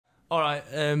Alright,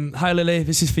 hi Lily,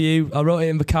 this is for you. I wrote it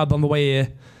in the cab on the way here.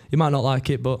 You might not like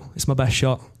it, but it's my best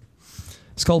shot.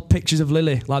 It's called Pictures of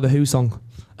Lily, like the Who song.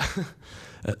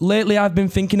 Lately I've been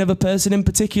thinking of a person in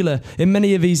particular. In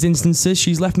many of these instances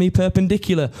she's left me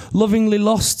perpendicular, lovingly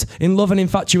lost in love and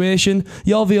infatuation.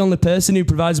 You're the only person who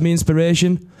provides me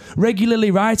inspiration.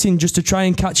 Regularly writing just to try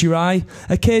and catch your eye.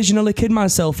 Occasionally kid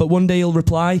myself that one day you'll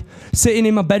reply. Sitting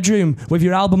in my bedroom with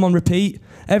your album on repeat.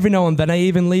 Every now and then I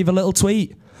even leave a little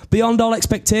tweet. Beyond all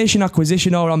expectation,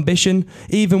 acquisition or ambition,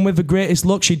 even with the greatest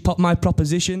luck she'd pop my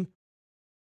proposition.